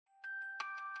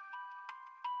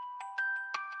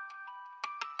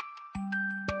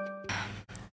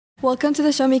Welcome to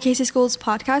the Show Me Casey Schools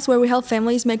podcast, where we help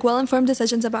families make well-informed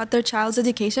decisions about their child's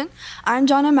education. I'm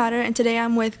Jawnaa, and today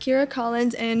I'm with Keira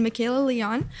Collins and MaKayla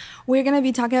Leon. We're going to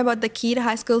be talking about the key to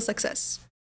high school success.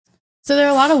 So there are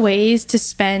a lot of ways to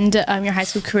spend your high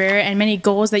school career and many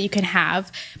goals that you can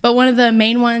have. But one of the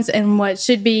main ones and what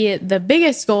should be the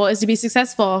biggest goal is to be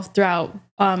successful throughout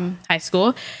high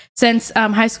school. Since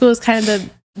high school is kind of the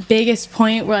biggest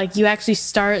point where you actually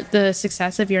start the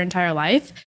success of your entire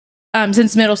life.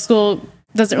 Since middle school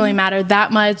doesn't really matter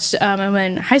that much. And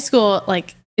when high school,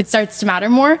 it starts to matter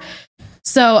more.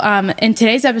 So in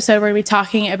today's episode, we're going to be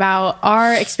talking about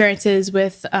our experiences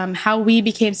with how we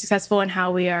became successful and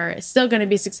how we are still going to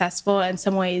be successful and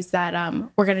some ways that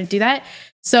we're going to do that.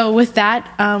 So with that,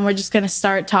 we're just going to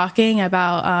start talking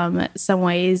about some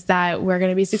ways that we're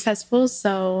going to be successful.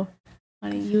 So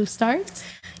why don't you start?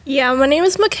 Yeah, my name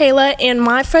is MaKayla, and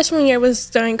my freshman year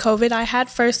was during COVID. I had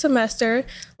first semester,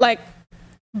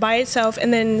 by itself,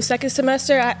 and then second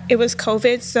semester, it was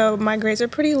COVID, so my grades are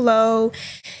pretty low,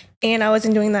 and I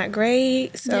wasn't doing that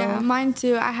great. So. Yeah, mine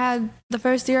too. I had the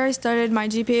first year I started, my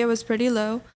GPA was pretty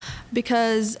low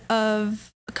because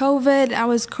of COVID. I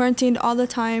was quarantined all the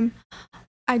time.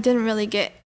 I didn't really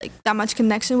get that much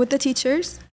connection with the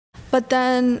teachers. But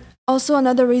then also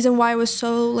another reason why I was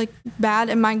so bad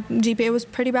and my GPA was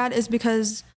pretty bad is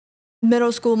because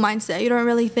middle school mindset. You don't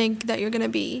really think that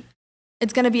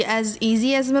it's going to be as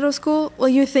easy as middle school. Well,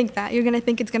 you think that. You're going to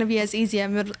think it's going to be as easy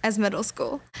as middle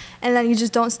school. And then you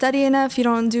just don't study enough. You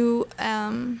don't do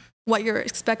what you're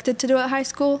expected to do at high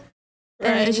school.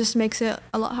 Right. And it just makes it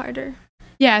a lot harder.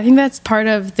 Yeah, I think that's part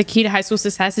of the key to high school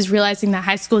success is realizing that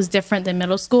high school is different than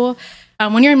middle school.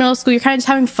 When you're in middle school, you're kind of just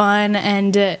having fun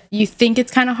and you think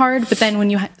it's kind of hard. But then when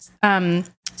you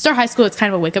start high school, it's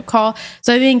kind of a wake-up call.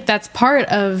 So I think that's part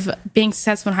of being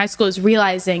successful in high school is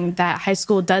realizing that high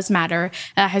school does matter.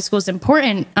 High school is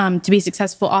important to be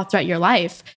successful all throughout your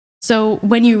life. So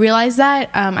when you realize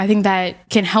that, I think that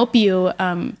can help you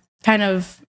kind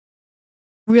of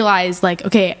realize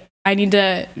okay, I need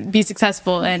to be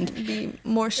successful and be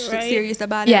more serious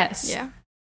about it. Yes. Yeah.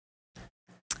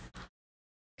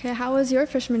 Okay, how was your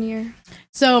freshman year?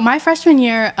 So my freshman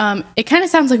year, it kind of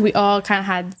sounds like we all kind of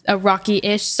had a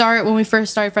rocky-ish start when we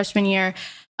first started freshman year.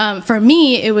 For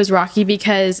me, it was rocky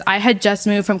because I had just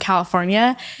moved from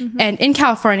California. Mm-hmm. And in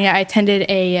California, I attended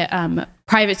a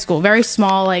private school, very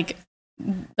small,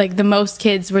 the most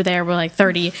kids were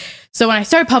 30. So when I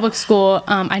started public school,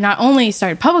 I not only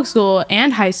started public school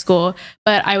and high school,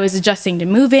 but I was adjusting to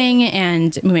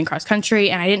moving cross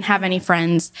country, and I didn't have any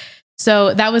friends.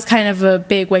 So that was kind of a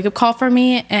big wake-up call for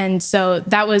me. And so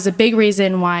that was a big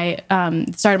reason why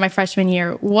the start of my freshman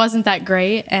year wasn't that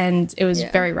great, and it was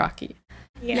very rocky.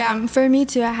 Yeah, for me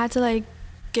too. I had to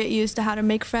get used to how to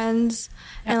make friends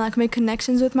and make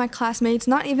connections with my classmates.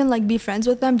 Not even be friends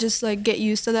with them, just get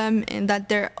used to them and that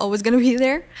they're always going to be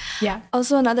there. Yeah.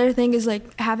 Also, another thing is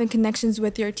having connections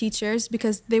with your teachers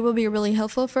because they will be really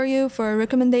helpful for you for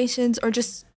recommendations or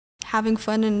just having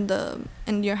fun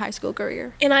in your high school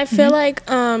career. And I feel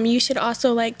you should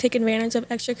also take advantage of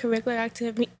extracurricular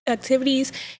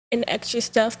activities and extra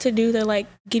stuff to do to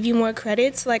give you more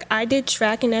credits. I did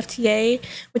track and FTA,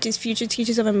 which is Future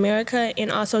Teachers of America,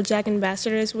 and also Jack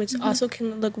Ambassadors, which also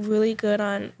can look really good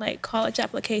on college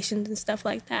applications and stuff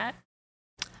like that.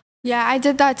 Yeah, I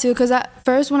did that too because at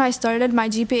first when I started my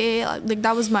GPA,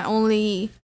 that was my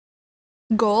only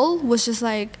goal was just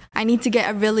I need to get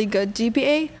a really good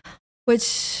GPA,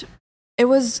 which it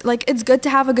was it's good to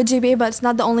have a good GPA, but it's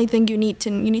not the only thing you need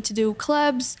to do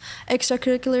clubs,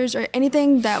 extracurriculars, or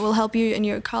anything that will help you in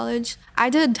your college. I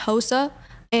did HOSA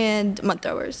and mud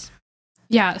throwers.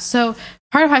 Yeah, so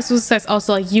part of high school success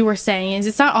also, you were saying, is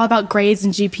it's not all about grades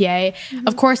and GPA. Mm-hmm.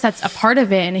 Of course, that's a part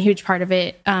of it and a huge part of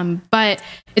it, but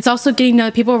it's also getting to know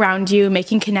the people around you,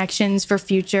 making connections for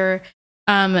future.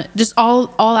 Just all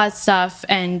that stuff,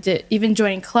 and even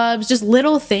joining clubs, just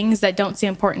little things that don't seem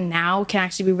important now can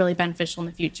actually be really beneficial in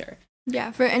the future.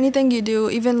 Yeah, for anything you do,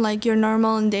 even your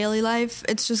normal and daily life,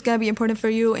 it's just going to be important for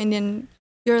you and in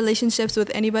your relationships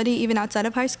with anybody, even outside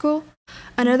of high school.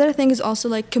 Another thing is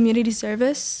also community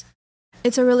service.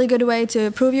 It's a really good way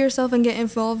to prove yourself and get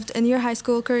involved in your high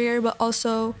school career, but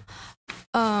also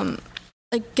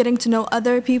getting to know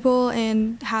other people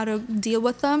and how to deal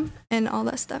with them and all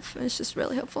that stuff. It's just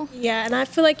really helpful. Yeah, and I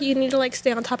feel you need to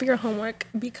stay on top of your homework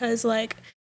because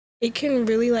it can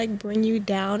really bring you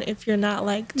down if you're not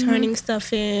turning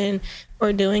stuff in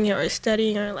or doing it or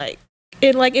studying or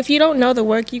and if you don't know the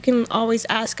work, you can always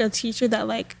ask a teacher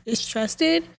that is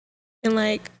trusted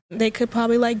and they could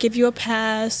probably give you a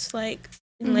pass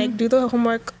and like do the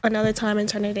homework another time and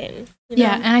turn it in.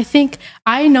 Yeah, and I think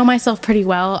I know myself pretty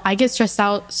well. I get stressed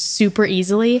out super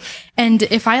easily, and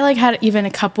if I like had even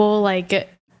a couple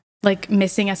like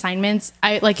missing assignments,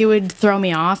 I like it would throw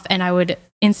me off, and I would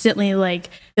instantly like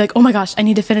be like, oh my gosh, I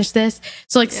need to finish this.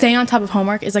 So like staying on top of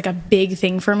homework is like a big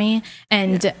thing for me,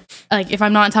 and like if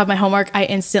I'm not on top of my homework, I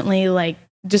instantly like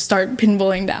just start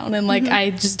pinballing down, and like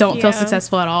I just don't feel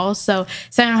successful at all. So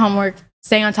staying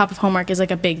on top of homework is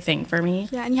like a big thing for me.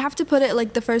 Yeah, and you have to put it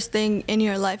like the first thing in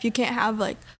your life. You can't have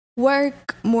like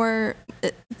work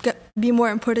be more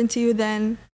important to you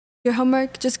than your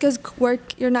homework. Just because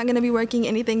work, you're not going to be working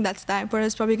anything that's that important.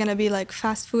 It's probably going to be like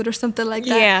fast food or something like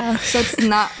that. Yeah. So it's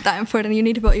not that important. You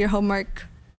need to put your homework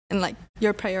in like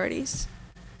your priorities.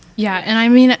 Yeah, and I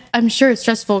mean, I'm sure it's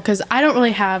stressful because I don't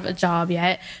really have a job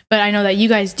yet, but I know that you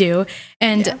guys do.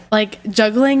 And like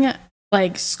juggling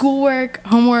like schoolwork,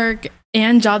 homework,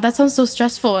 and job, that sounds so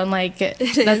stressful, and like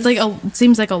that's like it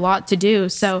seems like a lot to do.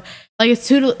 So like it's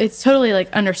totally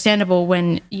like understandable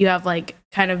when you have like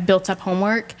kind of built up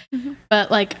homework.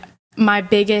 But like my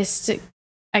biggest,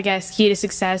 I guess, key to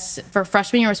success for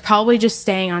freshman year was probably just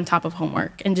staying on top of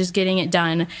homework and just getting it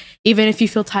done. Even if you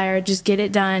feel tired, just get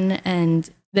it done, and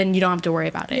then you don't have to worry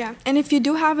about it. Yeah, and if you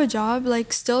do have a job,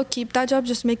 like still keep that job.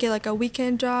 Just make it like a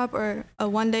weekend job or a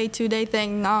 1 day, 2 day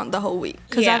thing, not the whole week.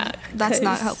 Because that's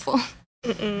not helpful.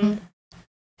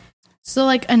 So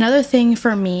like another thing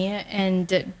for me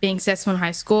and being successful in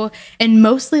high school and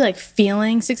mostly like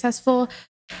feeling successful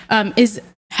is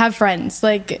have friends.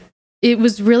 Like it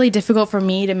was really difficult for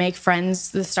me to make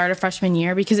friends the start of freshman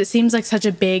year because it seems like such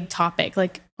a big topic.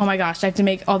 Like, oh my gosh, I have to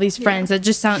make all these friends. That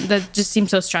just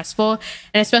seems so stressful.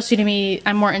 And especially to me,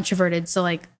 I'm more introverted. So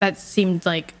like that seemed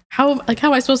like how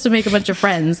am I supposed to make a bunch of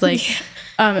friends? Like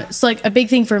so like a big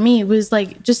thing for me was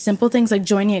like just simple things like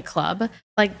joining a club.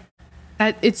 Like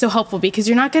that it's so helpful because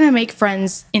you're not going to make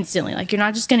friends instantly. Like you're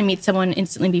not just going to meet someone and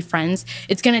instantly be friends.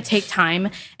 It's going to take time,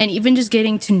 and even just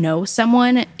getting to know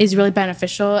someone is really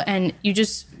beneficial, and you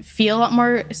just feel a lot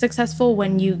more successful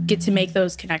when you get to make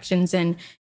those connections and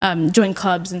join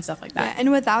clubs and stuff like that. Yeah,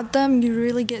 and without them, you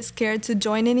really get scared to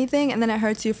join anything, and then it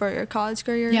hurts you for your college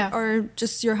career or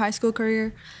just your high school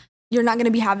career. You're not going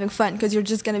to be having fun because you're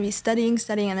just going to be studying,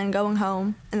 and then going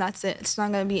home, and that's it. It's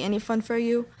not going to be any fun for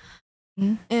you.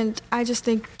 And I just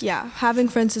think, having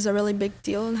friends is a really big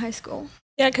deal in high school.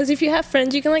 Yeah, because if you have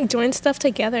friends, you can like join stuff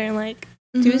together and like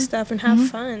do stuff and have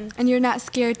fun. And you're not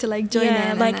scared to like join in.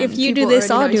 Yeah, like if you do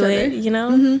this, I'll do it, you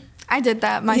know? I did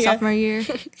that my sophomore year.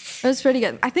 It was pretty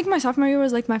good. I think my sophomore year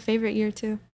was like my favorite year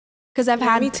too. Because I've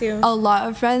had a lot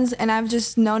of friends and I've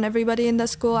just known everybody in the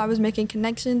school. I was making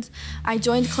connections. I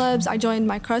joined clubs. I joined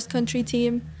my cross-country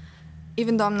team.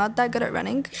 Even though I'm not that good at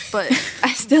running, but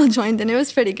I still joined and it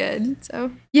was pretty good. So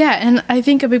yeah, and I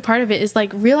think a big part of it is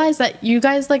like realize that you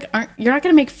guys like you're not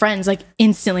gonna make friends like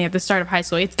instantly at the start of high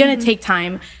school. It's gonna take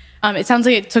time. It sounds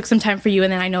like it took some time for you,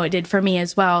 and then I know it did for me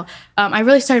as well. I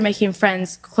really started making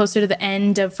friends closer to the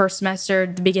end of first semester,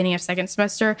 the beginning of second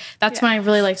semester. That's when I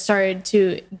really like started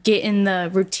to get in the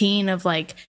routine of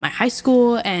like my high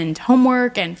school and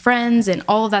homework and friends and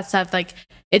all of that stuff. Like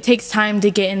it takes time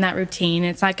to get in that routine.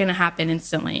 It's not going to happen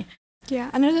instantly. Yeah.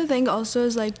 Another thing also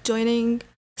is like joining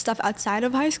stuff outside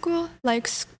of high school, like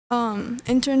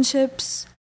internships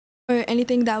or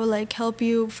anything that will like help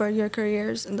you for your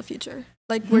careers in the future,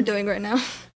 like we're doing right now.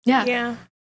 Yeah.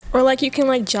 Or like you can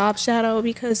like job shadow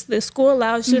because the school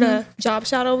allows you to job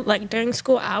shadow like during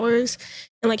school hours,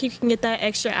 and like you can get that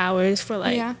extra hours for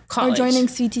like college. Or joining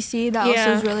CTC, that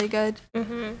also is really good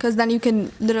because then you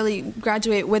can literally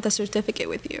graduate with a certificate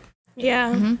with you.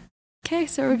 Yeah. Okay,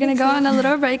 so we're gonna go on a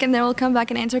little break and then we'll come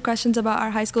back and answer questions about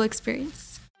our high school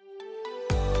experience.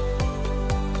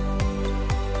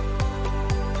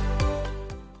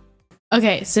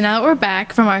 Okay, so now that we're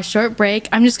back from our short break,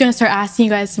 I'm just going to start asking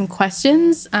you guys some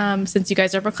questions since you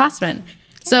guys are upperclassmen.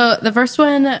 So the first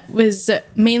one was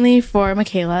mainly for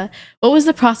MaKayla. What was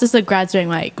the process of graduating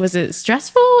like? Was it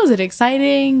stressful? Was it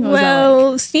exciting? What was that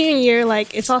like? Senior year,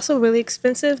 like it's also really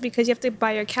expensive because you have to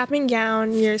buy your cap and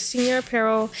gown, your senior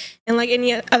apparel, and like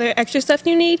any other extra stuff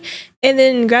you need. And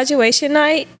then graduation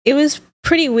night, it was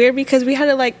pretty weird because we had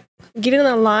to like get in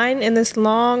a line in this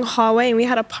long hallway and we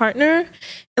had a partner,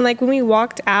 and like when we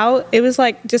walked out it was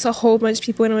like just a whole bunch of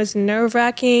people and it was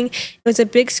nerve-wracking. It was a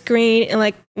big screen, and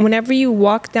like whenever you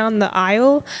walked down the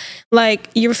aisle, like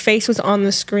your face was on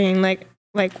the screen like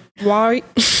while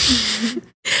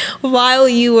while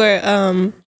you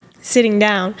were sitting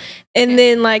down. And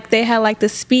then like they had like the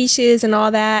speeches and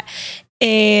all that,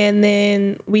 And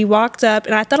then we walked up,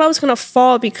 and I thought I was gonna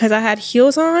fall because I had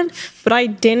heels on, but I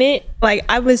didn't. Like,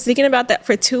 I was thinking about that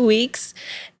for 2 weeks.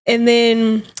 And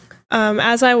then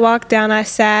as I walked down, I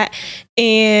sat,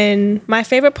 and my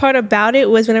favorite part about it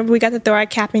was whenever we got to throw our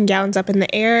cap and gowns up in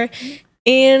the air.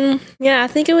 And yeah, I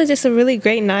think it was just a really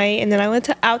great night. And then I went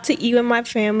out to eat with my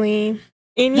family.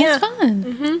 And yeah, that's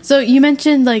fun. So you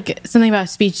mentioned like something about a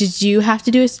speech. Did you have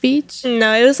to do a speech?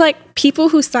 No, it was like people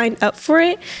who signed up for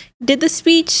it did the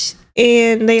speech,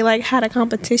 and they like had a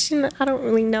competition. I don't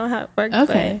really know how it worked,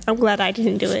 but I'm glad I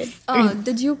didn't do it. Oh,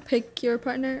 did you pick your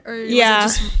partner, or yeah,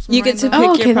 was it just you get to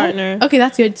pick your partner? Okay,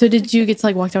 that's good. So did you get to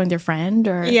like walk down with your friend,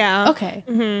 or Okay,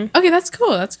 okay, that's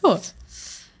cool. That's cool.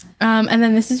 And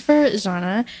then this is for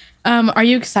Jawnaa. Are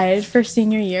you excited for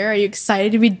senior year? Are you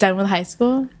excited to be done with high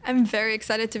school? I'm very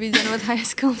excited to be done with high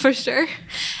school for sure.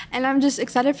 And I'm just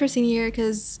excited for senior year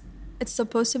because it's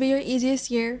supposed to be your easiest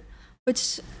year,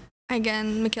 which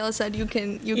again, MaKayla said you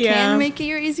can make it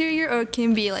your easier year, or it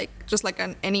can be like just like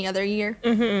any other year.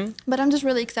 But I'm just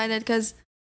really excited because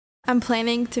I'm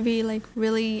planning to be like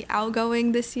really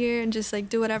outgoing this year and just like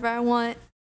do whatever I want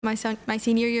my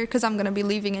senior year, because I'm gonna be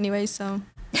leaving anyway, so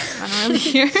I don't really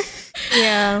care.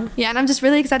 Yeah, and I'm just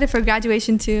really excited for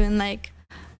graduation too, and like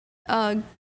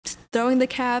throwing the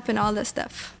cap and all that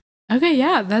stuff. Okay,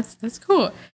 yeah, that's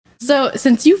cool. So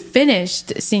since you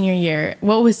finished senior year,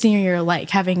 what was senior year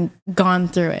like, having gone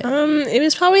through it? It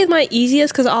was probably my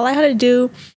easiest because all I had to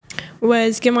do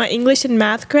was get my English and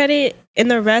math credit, and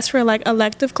the rest were like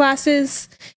elective classes,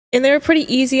 and they were pretty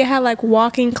easy. I had like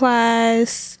walking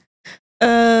class.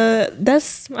 I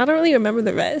don't really remember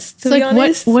the rest, to be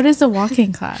honest. What is a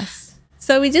walking class?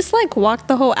 So we just like walked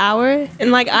the whole hour,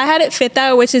 and like I had it 5th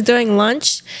hour, which is during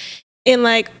lunch, and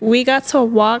like we got to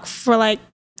walk for like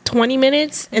 20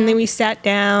 minutes, and then we sat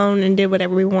down and did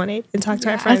whatever we wanted and talked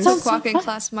to our friends. I took walking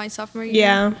class my sophomore year.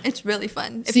 Yeah, it's really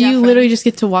fun. So you literally just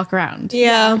get to walk around.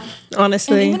 Yeah,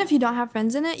 honestly. And even if you don't have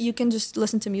friends in it, you can just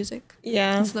listen to music.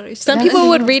 Yeah, some people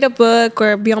would read a book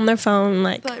or be on their phone,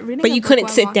 like, but you couldn't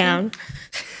sit down.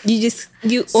 You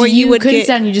would couldn't sit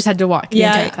down. You just had to walk.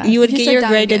 Yeah, you would get your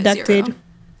grade deducted. 0.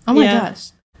 Oh my gosh,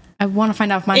 I want to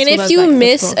find out if my and school if you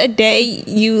miss a day,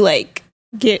 you like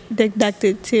get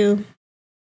deducted too.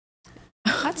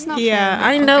 That's not. Yeah, fair,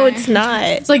 I know it's not.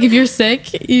 It's like if you're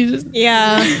sick, you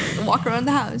just walk around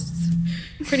the house.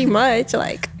 Pretty much,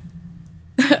 like.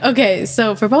 Okay,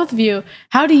 so for both of you,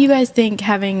 how do you guys think,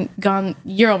 having gone,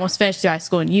 you're almost finished through high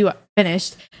school and you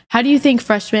finished, how do you think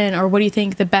freshmen, or what do you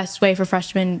think the best way for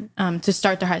freshmen to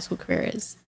start their high school career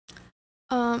is?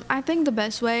 I think the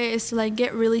best way is to like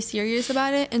get really serious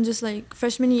about it, and just like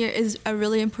freshman year is a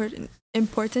really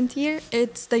important year.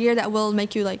 It's the year that will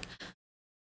make you like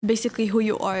basically who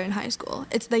you are in high school.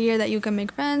 It's the year that you can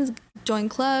make friends, join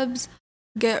clubs,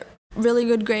 get really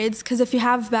good grades, because if you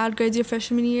have bad grades your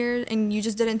freshman year and you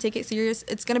just didn't take it serious,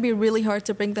 it's going to be really hard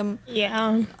to bring them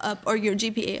up, or your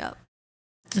GPA up.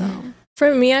 So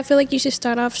for me, I feel like you should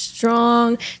start off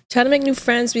strong, try to make new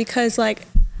friends, because like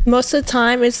most of the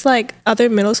time it's like other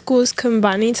middle schools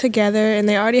combining together and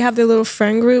they already have their little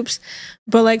friend groups,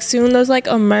 but like soon those like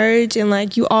emerge and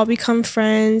like you all become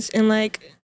friends, and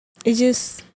like it's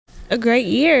just a great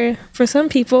year for some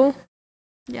people.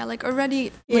 Yeah, like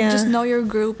already just know your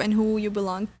group and who you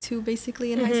belong to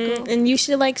basically in high school. And you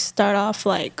should like start off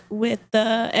like with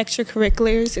the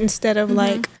extracurriculars instead of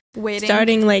like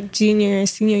starting like junior and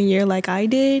senior year like I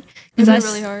did. Because that's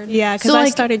really hard. Yeah, because I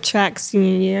started track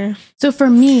senior year. So for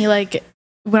me, like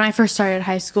when I first started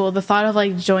high school, the thought of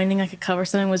like joining like a club or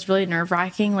something was really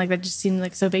nerve-wracking. Like that just seemed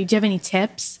like so big. Do you have any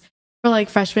tips for like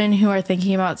freshmen who are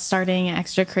thinking about starting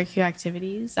extracurricular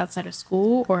activities outside of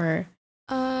school, or?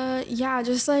 Yeah,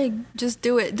 just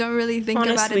do it. Don't really think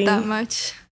about it that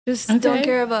much. Just don't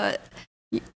care about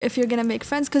if you're gonna make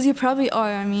friends, because you probably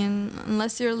are. I mean,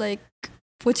 unless you're like,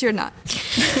 which you're not.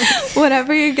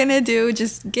 Whatever you're gonna do,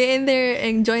 just get in there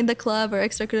and join the club or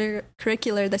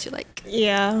extracurricular that you like.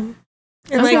 Yeah, and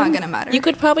it's like, not gonna matter. You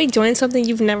could probably join something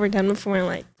you've never done before and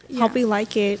like probably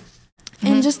like it.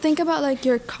 And just think about like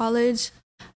your college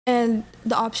and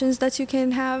the options that you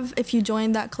can have if you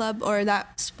join that club or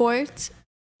that sport.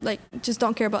 Like, just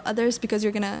don't care about others, because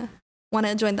you're gonna want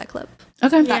to join that club.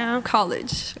 Okay. That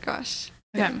college. Gosh.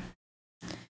 Okay.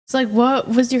 So, like, what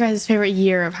was your guys' favorite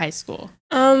year of high school?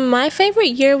 My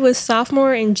favorite year was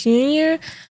sophomore and junior year.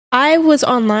 I was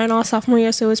online all sophomore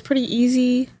year, so it was pretty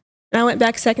easy. And I went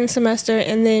back second semester,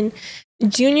 and then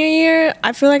junior year,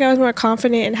 I feel like I was more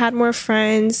confident and had more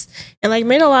friends and like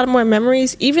made a lot of more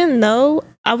memories, even though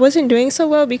I wasn't doing so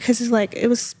well, because it's like it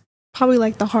was probably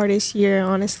like the hardest year,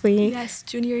 honestly. Yes,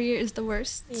 junior year is the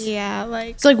worst. Yeah,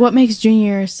 like So like what makes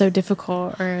junior year so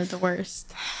difficult or the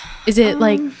worst? Is it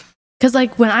like, because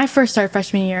like when I first started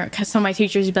freshman year, because some of my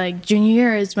teachers would be like, junior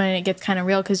year is when it gets kind of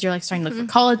real because you're like starting to look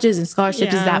for colleges and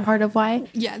scholarships. Is that part of why?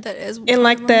 Yeah, that is. and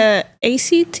like the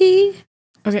ACT.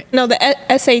 Okay. No, the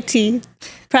SAT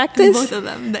practice. Both of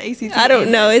them, the ACT. I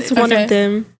don't know. It's one of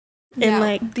them. And Yeah,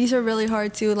 like these are really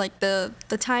hard too. Like the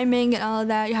timing and all of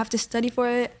that. You have to study for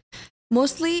it.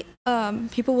 Mostly,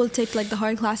 people will take like the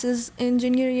hard classes in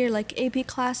junior year, like AP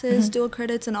classes, dual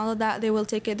credits, and all of that. They will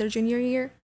take it their junior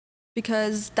year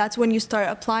because that's when you start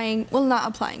applying. Well, not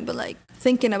applying, but like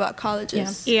thinking about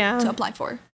colleges to apply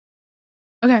for.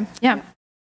 Okay. Yeah.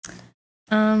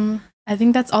 I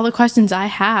think that's all the questions I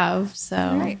have. So.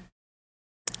 All right.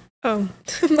 Oh,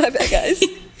 my bad, guys.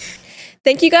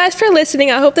 Thank you guys for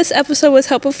listening. I hope this episode was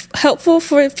helpful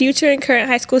for future and current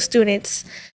high school students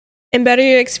and better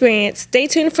your experience. Stay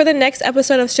tuned for the next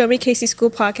episode of Show Me KC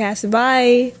School podcast.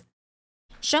 Bye.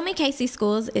 Show Me KC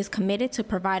Schools is committed to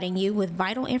providing you with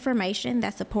vital information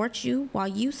that supports you while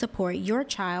you support your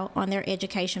child on their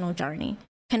educational journey.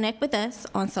 Connect with us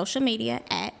on social media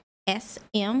at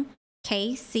SMKCS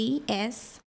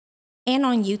and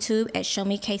on YouTube at Show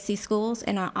Me KC Schools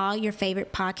and on all your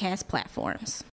favorite podcast platforms.